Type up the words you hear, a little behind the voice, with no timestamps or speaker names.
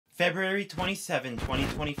February 27,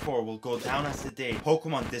 2024 will go down as the day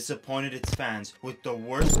Pokemon disappointed its fans with the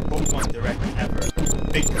worst Pokemon Direct ever.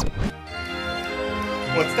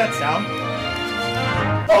 What's that sound?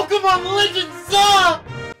 Pokemon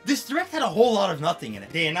Legends! This Direct had a whole lot of nothing in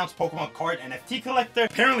it. They announced Pokemon Card NFT Collector,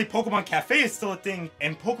 apparently Pokemon Cafe is still a thing,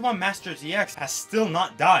 and Pokemon Masters EX has still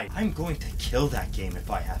not died. I'm going to kill that game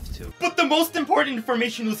if I have to. But the most important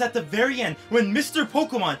information was at the very end when Mr.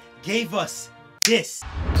 Pokemon gave us this.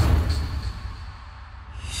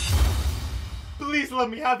 Please let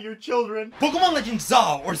me have your children. Pokemon Legends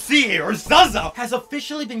ZA, or ZA, or Zaza, has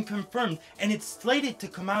officially been confirmed and it's slated to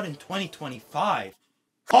come out in 2025.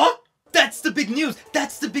 Huh? That's the big news!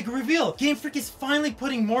 That's the big reveal! Game Freak is finally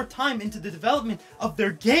putting more time into the development of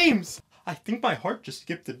their games! I think my heart just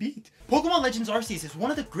skipped a beat. Pokemon Legends Arceus is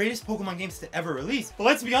one of the greatest Pokemon games to ever release. But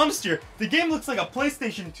let's be honest here, the game looks like a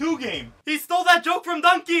PlayStation 2 game. He stole that joke from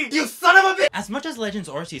Donkey! You son of a bitch! As much as Legends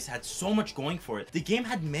Arceus had so much going for it, the game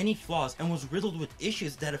had many flaws and was riddled with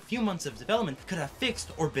issues that a few months of development could have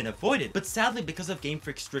fixed or been avoided. But sadly, because of Game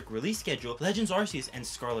Freak's strict release schedule, Legends Arceus and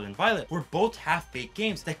Scarlet and Violet were both half-baked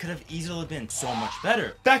games that could have easily been so much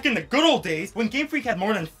better. Back in the good old days, when Game Freak had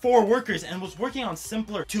more than 4 workers and was working on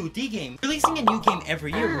simpler 2D games, releasing a new game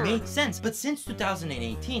every year made sense, but since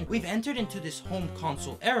 2018, we've entered into this home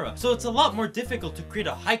console era, so it's a lot more difficult to create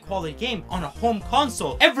a high-quality game on a home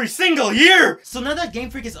console every single year! So now that Game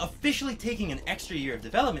Freak is officially taking an extra year of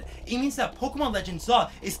development, it means that Pokemon Legends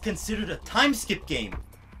ZA is considered a time skip game.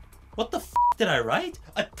 What the f did I write?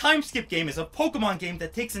 A time skip game is a Pokemon game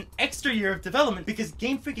that takes an extra year of development because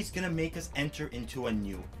Game Freak is gonna make us enter into a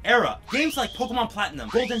new era. Games like Pokemon Platinum,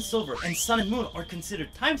 Gold and Silver, and Sun and Moon are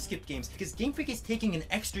considered time skip games because Game Freak is taking an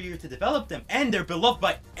extra year to develop them and they're beloved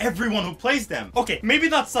by everyone who plays them. Okay, maybe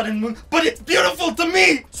not Sun and Moon, but it's beautiful to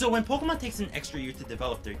me! So when Pokemon takes an extra year to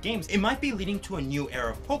develop their games, it might be leading to a new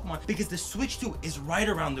era of Pokemon because the Switch 2 is right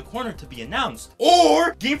around the corner to be announced.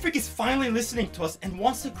 Or Game Freak is finally listening to us and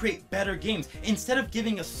wants to create better games instead of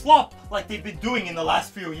giving us slop like they've been doing in the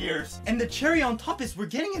last few years. And the cherry on top is we're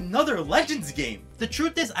getting another Legends game. The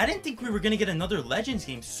truth is, I didn't think we were gonna get another Legends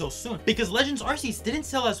game so soon because Legends Arceus didn't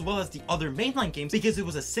sell as well as the other mainline games because it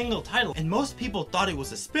was a single title and most people thought it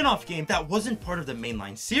was a spin-off game that wasn't part of the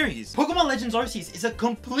mainline series. Pokemon Legends Arceus is a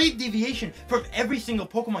complete deviation from every single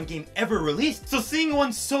Pokemon game ever released, so seeing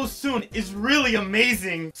one so soon is really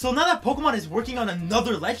amazing. So now that Pokemon is working on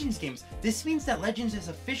another Legends games, this means that Legends is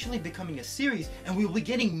officially becoming a series and we will be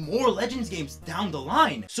getting more Legends games down the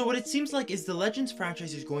line. So what it seems like is the Legends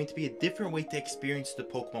franchise is going to be a different way to experience the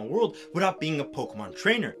Pokemon world without being a Pokemon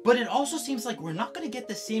trainer. But it also seems like we're not going to get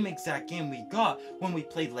the same exact game we got when we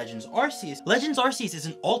played Legends Arceus. Legends Arceus is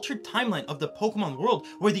an altered timeline of the Pokemon world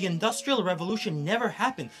where the Industrial Revolution never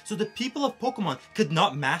happened, so the people of Pokemon could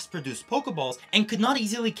not mass produce Pokeballs and could not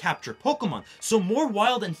easily capture Pokemon. So more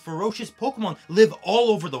wild and ferocious Pokemon live all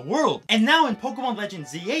over the world. And now in Pokemon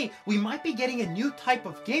Legends ZA, we might be getting a new type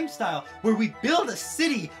of game style where we build a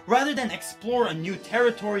city rather than explore a new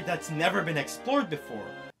territory that's never been explored before.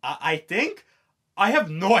 I think? I have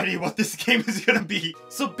no idea what this game is gonna be.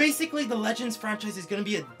 So basically the Legends franchise is gonna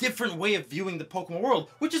be a different way of viewing the Pokemon world,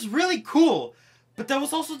 which is really cool. But that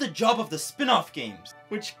was also the job of the spin-off games,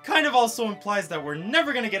 which kind of also implies that we're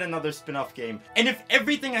never gonna get another spin-off game. And if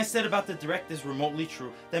everything I said about the Direct is remotely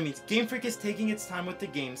true, that means Game Freak is taking its time with the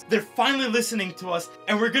games, they're finally listening to us,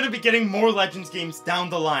 and we're gonna be getting more Legends games down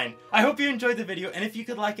the line. I hope you enjoyed the video, and if you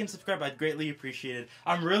could like and subscribe, I'd greatly appreciate it.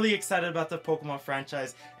 I'm really excited about the Pokemon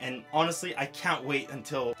franchise, and honestly, I can't wait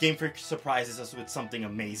until Game Freak surprises us with something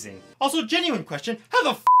amazing. Also, genuine question, how the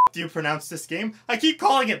f do you pronounce this game? I keep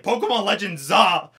calling it Pokemon Legends ZA!